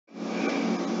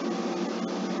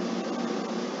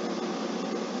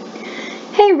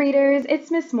Hey readers,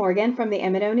 it's Miss Morgan from the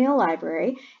Emmet O'Neill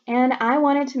Library, and I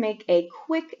wanted to make a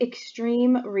quick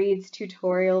Xtreme Reads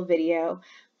tutorial video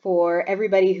for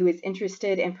everybody who is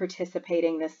interested in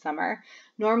participating this summer.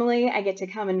 Normally, I get to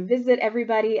come and visit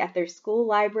everybody at their school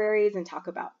libraries and talk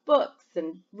about books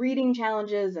and reading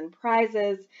challenges and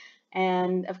prizes.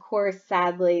 And of course,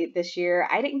 sadly, this year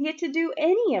I didn't get to do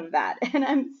any of that, and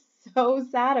I'm so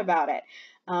sad about it.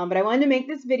 But I wanted to make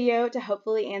this video to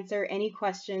hopefully answer any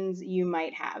questions you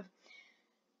might have.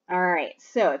 All right,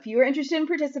 so if you are interested in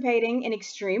participating in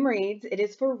Xtreme Reads, it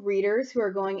is for readers who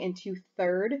are going into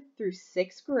 3rd through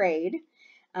 6th grade,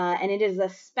 and it is a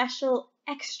special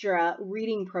extra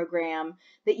reading program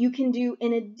that you can do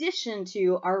in addition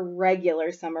to our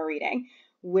regular summer reading,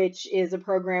 which is a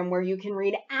program where you can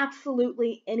read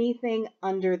absolutely anything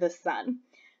under the sun.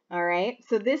 All right,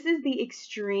 so this is the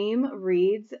Xtreme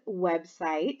Reads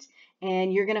website,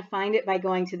 and you're going to find it by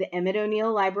going to the Emmet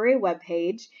O'Neill Library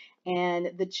webpage,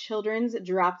 and the children's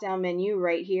drop-down menu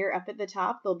right here up at the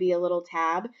top, there'll be a little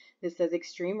tab that says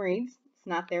Xtreme Reads. It's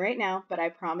not there right now, but I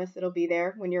promise it'll be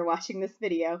there when you're watching this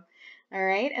video. All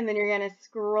right, and then you're going to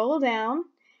scroll down,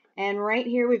 and right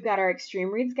here we've got our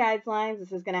Xtreme Reads guidelines.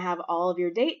 This is going to have all of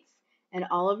your dates and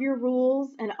all of your rules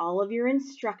and all of your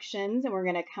instructions, and we're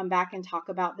going to come back and talk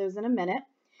about those in a minute.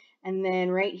 And then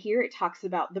right here it talks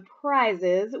about the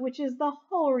prizes, which is the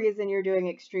whole reason you're doing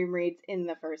Xtreme Reads in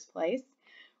the first place.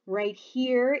 Right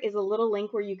here is a little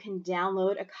link where you can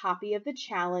download a copy of the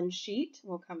challenge sheet.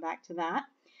 We'll come back to that.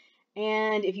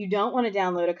 And if you don't want to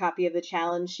download a copy of the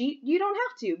challenge sheet, you don't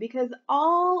have to, because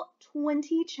all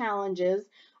 20 challenges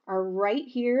are right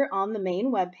here on the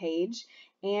main web page.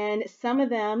 And some of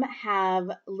them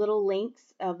have little links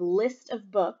of list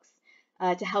of books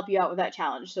to help you out with that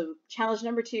challenge. So challenge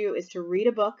number 2 is to read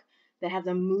a book that has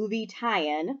a movie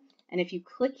tie-in. And if you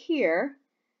click here,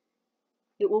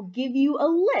 it will give you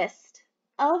a list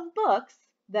of books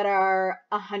that are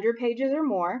 100 pages or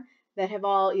more that have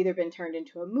all either been turned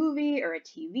into a movie or a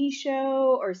TV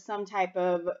show or some type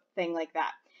of thing like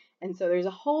that. And so there's a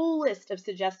whole list of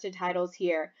suggested titles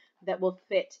here that will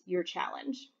fit your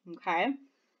challenge, okay?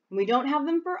 And we don't have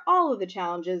them for all of the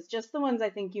challenges, just the ones I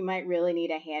think you might really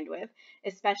need a hand with,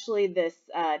 especially this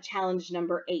challenge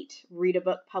number 8, read a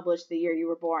book published the year you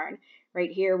were born.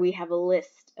 Right here we have a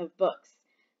list of books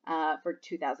for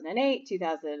 2008,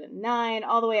 2009,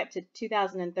 all the way up to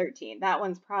 2013. That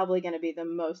one's probably going to be the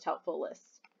most helpful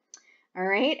list. All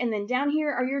right, and then down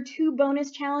here are your 2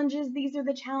 bonus challenges. These are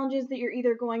the challenges that you're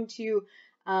either going to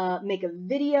make a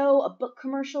video, a book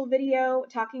commercial video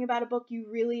talking about a book you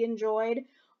really enjoyed,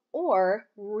 or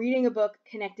reading a book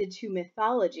connected to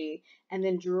mythology and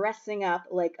then dressing up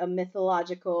like a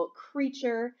mythological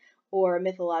creature or a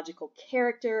mythological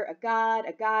character, a god,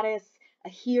 a goddess, a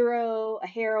hero, a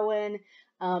heroine,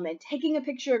 and taking a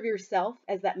picture of yourself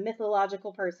as that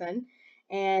mythological person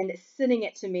and sending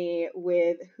it to me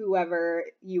with whoever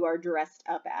you are dressed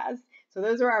up as. So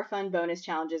those are our fun bonus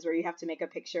challenges where you have to make a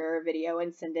picture or a video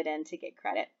and send it in to get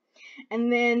credit. And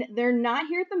then they're not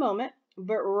here at the moment,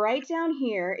 but right down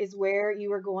here is where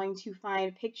you are going to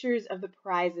find pictures of the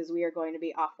prizes we are going to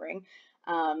be offering.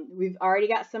 We've already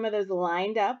got some of those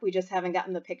lined up. We just haven't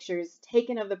gotten the pictures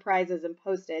taken of the prizes and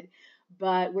posted,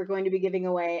 but we're going to be giving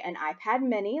away an iPad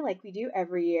mini like we do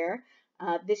every year.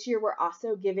 This year we're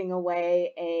also giving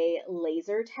away a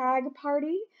laser tag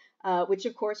party, which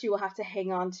of course you will have to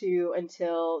hang on to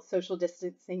until social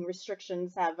distancing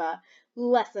restrictions have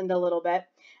lessened a little bit.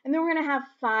 And then we're going to have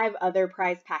 5 other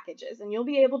prize packages, and you'll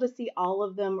be able to see all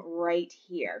of them right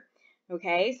here.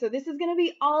 Okay, so this is going to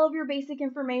be all of your basic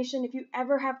information. If you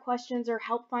ever have questions or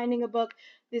help finding a book,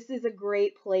 this is a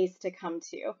great place to come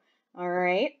to. All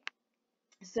right,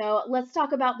 so let's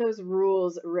talk about those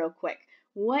rules real quick.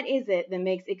 What is it that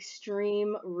makes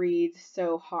Xtreme Reads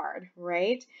so hard,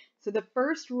 right? So the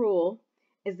first rule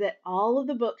is that all of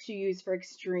the books you use for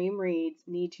Xtreme Reads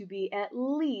need to be at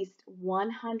least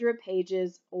 100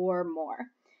 pages or more.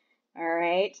 All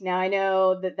right, now I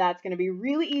know that that's going to be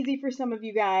really easy for some of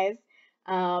you guys,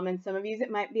 and some of you it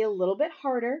might be a little bit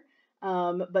harder,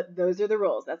 but those are the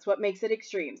rules. That's what makes it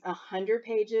extremes, 100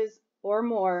 pages or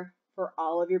more for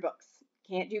all of your books.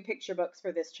 Can't do picture books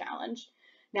for this challenge.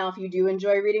 Now, if you do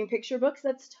enjoy reading picture books,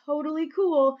 that's totally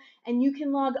cool, and you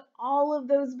can log all of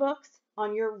those books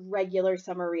on your regular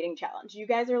summer reading challenge. You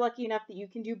guys are lucky enough that you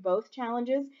can do both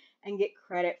challenges and get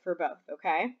credit for both,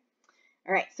 okay?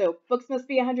 All right, so books must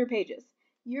be 100 pages.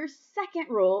 Your second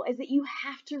rule is that you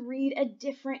have to read a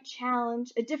different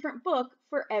book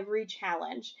for every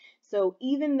challenge. So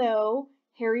even though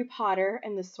Harry Potter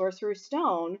and the Sorcerer's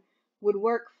Stone would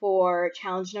work for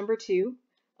challenge number 2,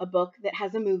 a book that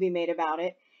has a movie made about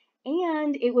it,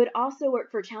 And it would also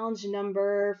work for challenge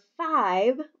number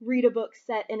 5, read a book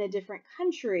set in a different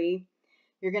country.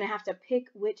 You're going to have to pick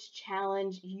which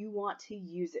challenge you want to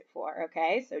use it for,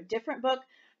 okay? So different book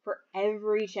for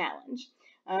every challenge.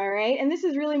 All right, and this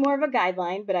is really more of a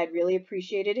guideline, but I'd really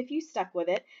appreciate it if you stuck with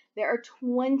it. There are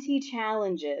 20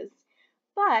 challenges,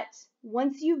 but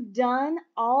once you've done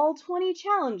all 20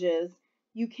 challenges,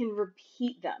 you can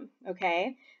repeat them,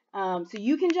 okay? So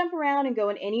you can jump around and go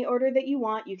in any order that you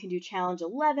want. You can do challenge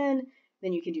 11,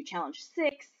 then you can do challenge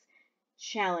 6,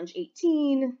 challenge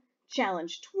 18,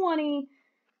 challenge 20.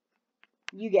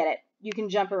 You get it. You can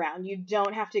jump around. You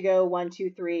don't have to go 1, 2,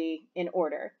 3 in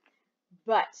order.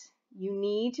 But you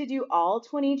need to do all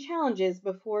 20 challenges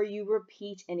before you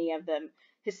repeat any of them.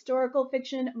 Historical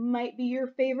fiction might be your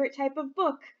favorite type of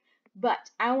book, but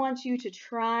I want you to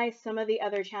try some of the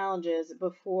other challenges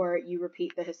before you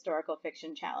repeat the historical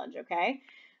fiction challenge, okay?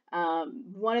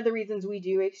 One of the reasons we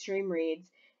do Xtreme Reads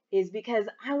is because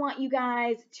I want you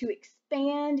guys to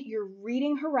expand your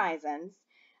reading horizons,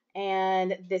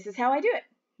 and this is how I do it,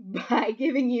 by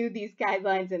giving you these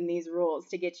guidelines and these rules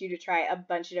to get you to try a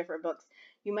bunch of different books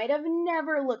you might have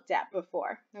never looked at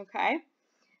before, okay?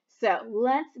 So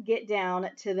let's get down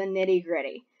to the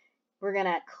nitty-gritty. We're going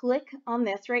to click on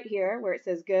this right here where it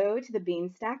says go to the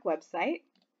Beanstack website.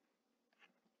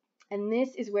 And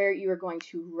this is where you are going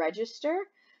to register.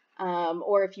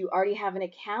 Or if you already have an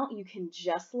account, you can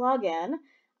just log in.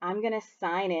 I'm going to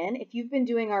sign in. If you've been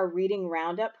doing our Reading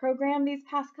Roundup program these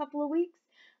past couple of weeks,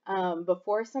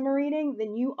 before summer reading,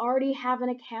 then you already have an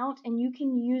account and you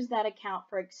can use that account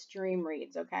for Xtreme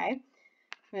Reads, okay?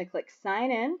 I'm going to click sign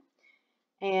in,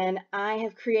 and I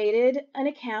have created an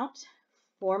account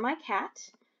for my cat,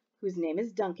 whose name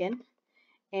is Duncan,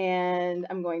 and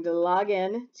I'm going to log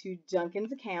in to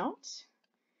Duncan's account.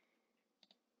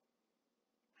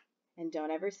 And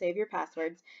don't ever save your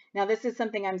passwords. Now, this is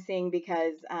something I'm seeing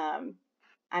because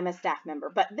I'm a staff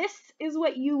member, but this is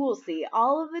what you will see.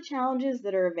 All of the challenges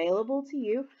that are available to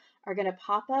you are going to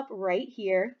pop up right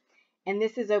here. And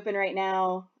this is open right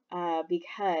now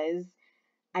because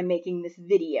I'm making this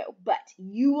video, but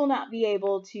you will not be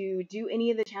able to do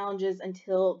any of the challenges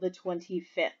until the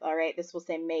 25th. All right, this will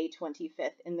say May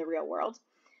 25th in the real world.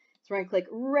 So we're going to click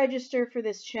register for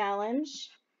this challenge.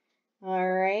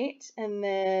 All right, and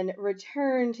then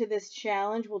return to this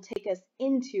challenge will take us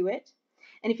into it.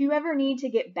 And if you ever need to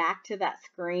get back to that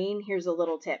screen, here's a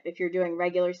little tip. If you're doing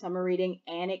regular summer reading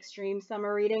and extreme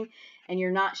summer reading, and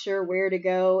you're not sure where to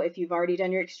go, if you've already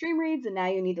done your extreme reads and now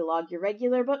you need to log your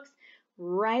regular books,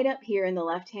 right up here in the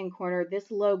left-hand corner, this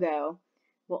logo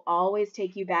will always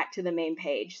take you back to the main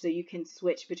page so you can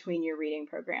switch between your reading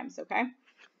programs, okay?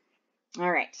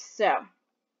 All right, so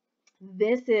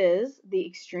this is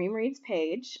the Xtreme Reads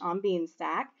page on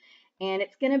Beanstack, and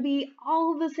it's going to be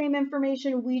all of the same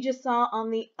information we just saw on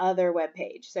the other web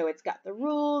page. So it's got the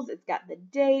rules, it's got the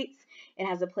dates, it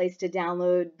has a place to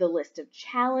download the list of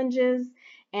challenges,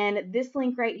 and this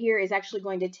link right here is actually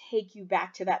going to take you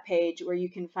back to that page where you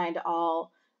can find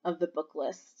all of the book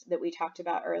lists that we talked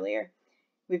about earlier.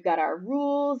 We've got our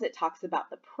rules, it talks about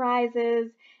the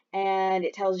prizes, and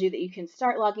it tells you that you can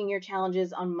start logging your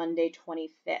challenges on Monday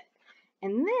 25th.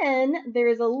 And then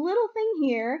there's a little thing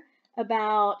here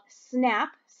about SNAP.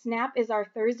 SNAP is our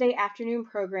Thursday afternoon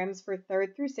programs for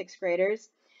 3rd through 6th graders.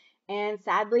 And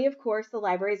sadly, of course, the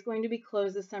library is going to be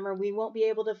closed this summer. We won't be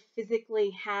able to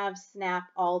physically have SNAP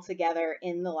all together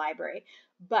in the library.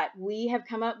 But we have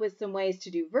come up with some ways to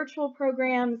do virtual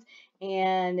programs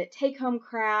and take-home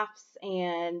crafts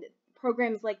and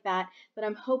programs like that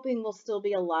I'm hoping will still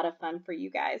be a lot of fun for you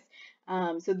guys.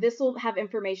 So this will have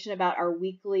information about our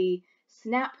weekly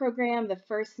SNAP program. The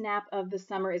first SNAP of the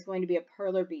summer is going to be a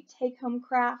Perler Bee take-home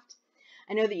craft.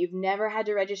 I know that you've never had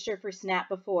to register for SNAP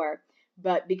before,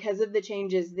 but because of the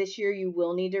changes this year, you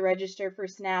will need to register for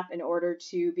SNAP in order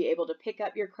to be able to pick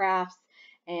up your crafts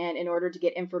and in order to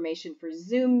get information for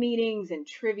Zoom meetings and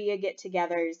trivia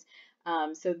get-togethers.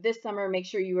 So this summer, make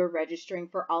sure you are registering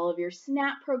for all of your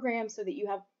SNAP programs so that you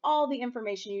have all the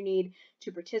information you need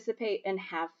to participate and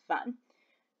have fun.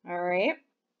 All right.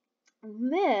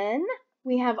 Then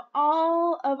we have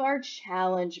all of our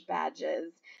challenge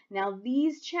badges. Now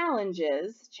these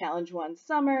challenges, challenge 1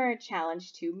 summer,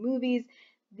 challenge 2 movies,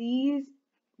 these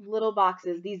little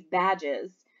boxes, these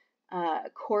badges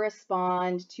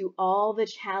correspond to all the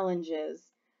challenges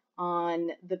on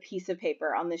the piece of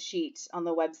paper, on the sheet, on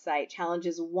the website,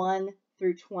 challenges 1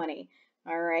 through 20.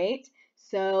 All right.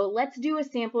 So let's do a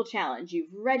sample challenge.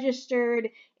 You've registered.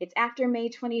 It's after May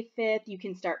 25th. You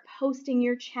can start posting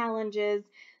your challenges.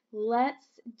 Let's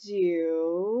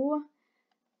do,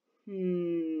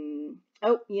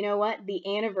 Oh, you know what?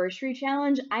 The anniversary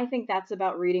challenge, I think that's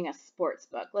about reading a sports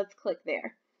book. Let's click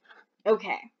there.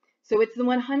 Okay, so it's the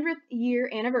 100th year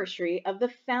anniversary of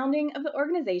the founding of the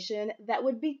organization that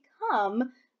would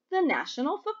become the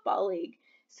National Football League.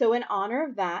 So in honor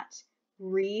of that,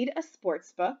 read a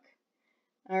sports book.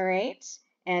 All right,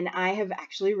 and I have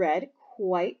actually read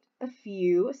quite a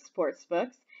few sports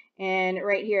books. And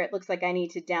right here, it looks like I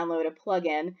need to download a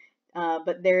plugin,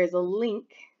 but there is a link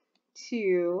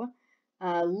to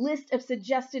a list of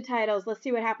suggested titles. Let's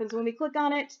see what happens when we click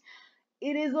on it.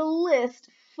 It is a list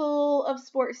full of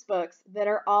sports books that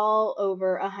are all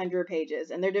over 100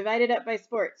 pages, and they're divided up by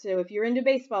sport. So if you're into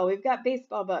baseball, we've got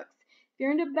baseball books. If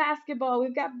you're into basketball,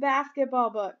 we've got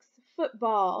basketball books.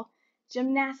 Football,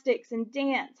 gymnastics and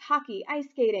dance, hockey, ice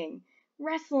skating,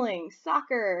 wrestling,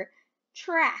 soccer,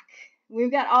 track.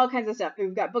 We've got all kinds of stuff.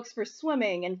 We've got books for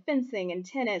swimming and fencing and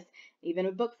tennis, even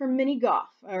a book for mini golf.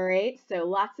 All right, so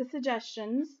lots of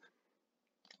suggestions,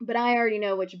 but I already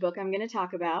know which book I'm going to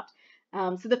talk about.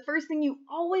 So the first thing you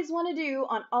always want to do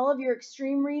on all of your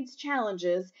Xtreme Reads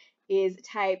challenges is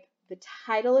type the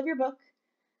title of your book,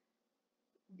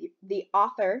 the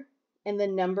author, and the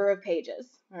number of pages.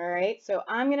 All right, so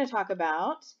I'm going to talk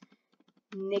about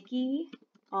Nikki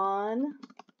on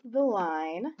the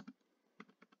Line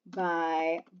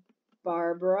by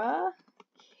Barbara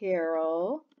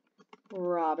Carol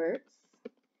Roberts,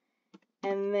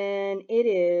 and then it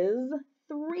is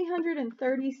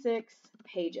 336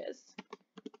 pages.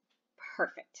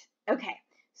 Perfect. Okay,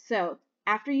 so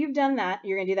after you've done that,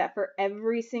 you're going to do that for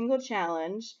every single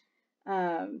challenge.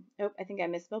 Oh, I think I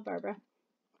misspelled Barbara.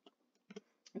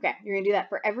 Okay, you're going to do that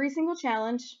for every single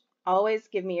challenge. Always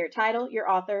give me your title, your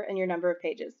author, and your number of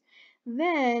pages.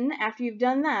 Then, after you've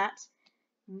done that,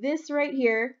 this right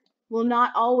here will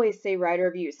not always say write a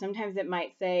review. Sometimes it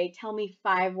might say, tell me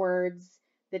 5 words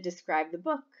that describe the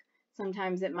book.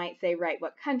 Sometimes it might say, write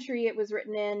what country it was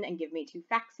written in and give me 2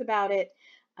 facts about it.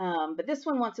 But this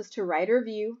one wants us to write a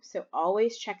review, so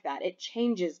always check that. It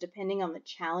changes depending on the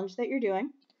challenge that you're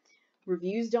doing.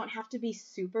 Reviews don't have to be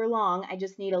super long. I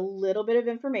just need a little bit of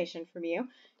information from you.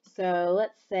 So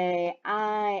let's say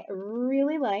I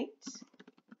really liked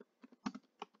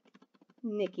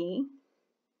Nikki,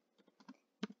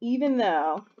 even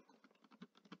though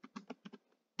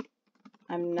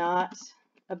I'm not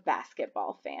a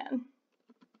basketball fan,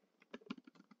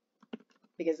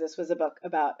 because this was a book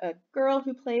about a girl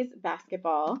who plays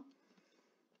basketball.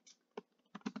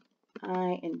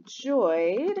 I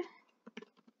enjoyed,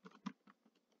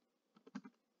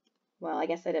 well, I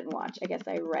guess I didn't watch. I guess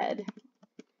I read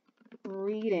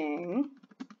reading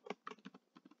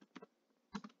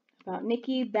about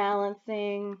Nikki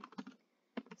balancing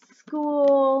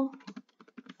school,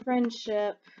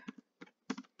 friendship,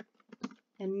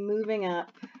 and moving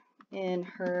up in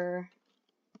her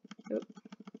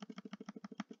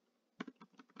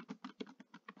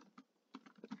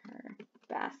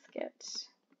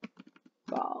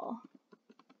basketball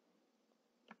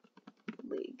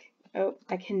league. Oh,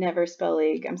 I can never spell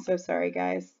league. I'm so sorry,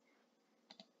 guys.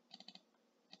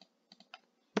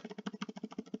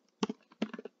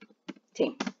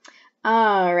 Team.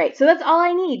 All right, so that's all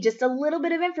I need, just a little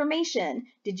bit of information.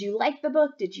 Did you like the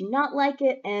book? Did you not like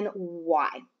it? And why?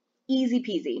 Easy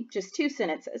peasy, just 2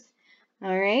 sentences.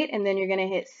 All right, and then you're going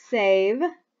to hit save,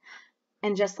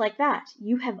 and just like that,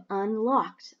 you have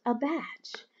unlocked a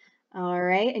badge. All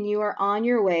right, and you are on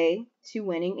your way to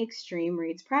winning Xtreme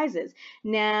Reads prizes.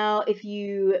 Now, if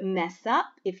you mess up,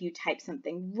 if you type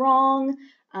something wrong,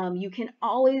 you can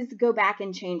always go back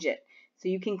and change it. So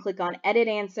you can click on Edit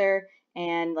Answer,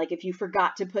 and like if you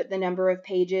forgot to put the number of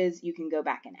pages, you can go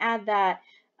back and add that.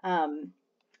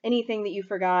 Anything that you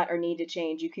forgot or need to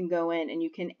change, you can go in and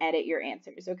you can edit your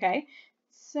answers, okay?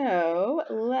 So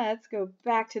let's go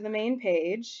back to the main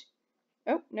page.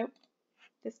 Oh, nope,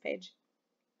 this page.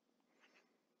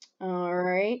 All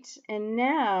right, and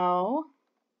now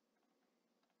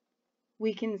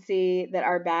we can see that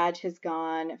our badge has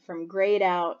gone from grayed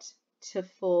out to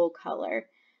full color.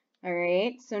 All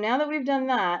right, so now that we've done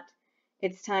that,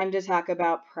 it's time to talk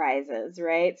about prizes,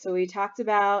 right? So we talked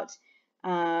about,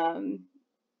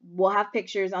 we'll have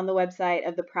pictures on the website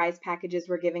of the prize packages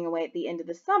we're giving away at the end of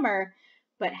the summer,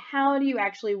 but how do you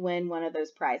actually win one of those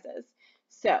prizes?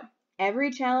 So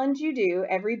every challenge you do,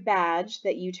 every badge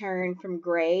that you turn from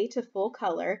gray to full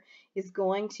color is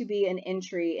going to be an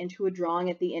entry into a drawing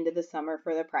at the end of the summer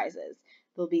for the prizes.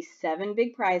 There'll be 7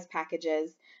 big prize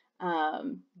packages,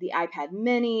 the iPad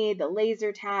mini, the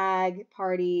laser tag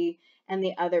party, and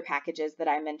the other packages that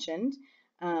I mentioned.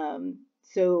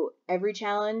 So every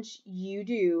challenge you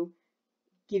do,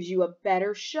 gives you a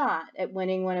better shot at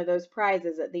winning one of those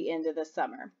prizes at the end of the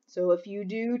summer. So if you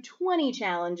do 20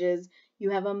 challenges,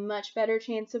 you have a much better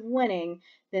chance of winning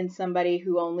than somebody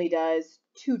who only does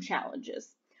 2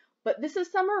 challenges. But this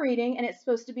is summer reading and it's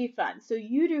supposed to be fun. So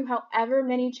you do however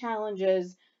many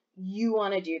challenges you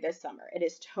want to do this summer. It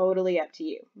is totally up to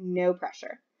you. No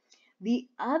pressure. The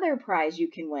other prize you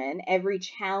can win, every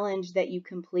challenge that you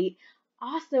complete,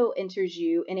 also enters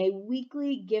you in a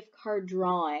weekly gift card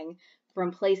drawing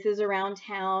from places around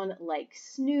town like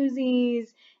Snoozies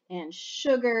and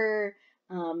Sugar,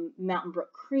 Mountain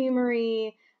Brook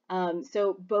Creamery.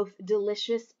 So both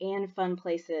delicious and fun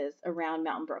places around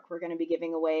Mountain Brook. We're going to be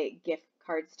giving away gift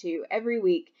cards to every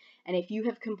week. And if you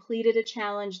have completed a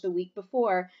challenge the week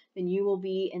before, then you will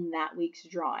be in that week's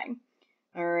drawing.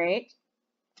 All right.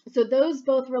 So those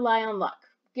both rely on luck.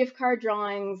 Gift card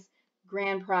drawings,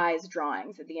 grand prize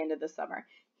drawings at the end of the summer.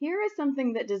 Here is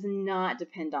something that does not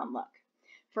depend on luck.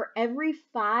 For every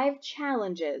 5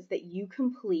 challenges that you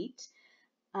complete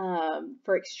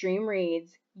for Xtreme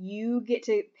Reads, you get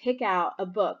to pick out a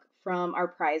book from our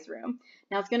prize room.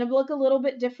 Now it's going to look a little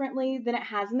bit differently than it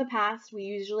has in the past. We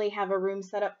usually have a room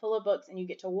set up full of books and you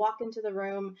get to walk into the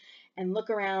room and look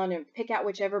around and pick out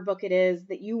whichever book it is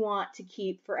that you want to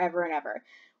keep forever and ever.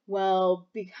 Well,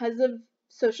 because of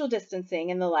social distancing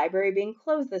and the library being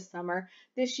closed this summer,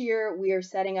 this year we are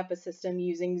setting up a system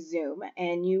using Zoom,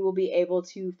 and you will be able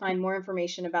to find more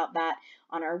information about that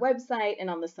on our website and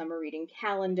on the summer reading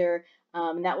calendar.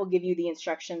 And that will give you the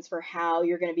instructions for how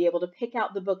you're going to be able to pick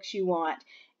out the books you want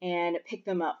and pick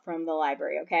them up from the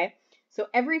library, okay? So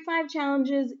every 5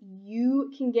 challenges,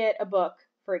 you can get a book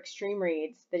for Xtreme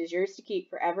Reads that is yours to keep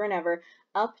forever and ever,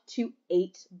 up to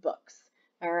 8 books,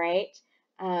 all right?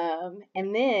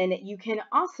 And then you can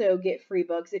also get free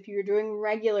books if you're doing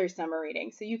regular summer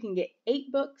reading. So you can get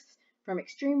 8 books from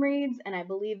Xtreme Reads, and I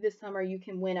believe this summer you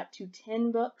can win up to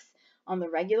 10 books on the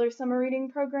regular summer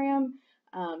reading program.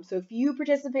 So if you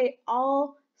participate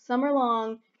all summer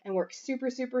long and work super,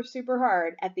 super, super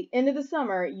hard, at the end of the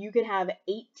summer, you could have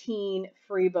 18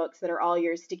 free books that are all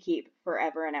yours to keep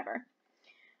forever and ever.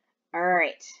 All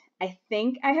right, I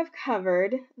think I have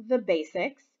covered the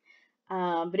basics.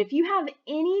 But if you have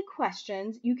any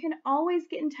questions, you can always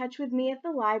get in touch with me at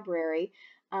the library,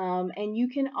 and you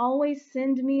can always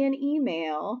send me an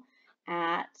email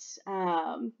at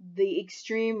the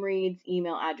Xtreme Reads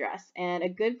email address. And a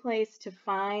good place to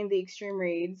find the Xtreme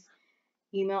Reads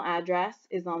email address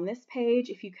is on this page.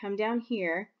 If you come down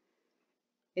here,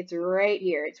 it's right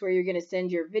here. It's where you're going to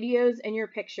send your videos and your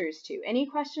pictures to. Any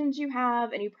questions you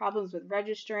have, any problems with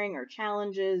registering or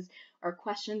challenges or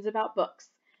questions about books,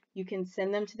 you can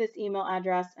send them to this email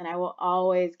address and I will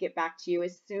always get back to you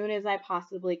as soon as I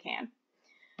possibly can.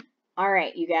 All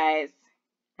right, you guys.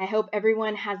 I hope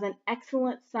everyone has an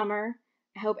excellent summer.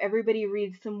 I hope everybody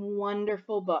reads some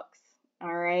wonderful books.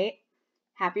 All right.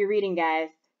 Happy reading, guys.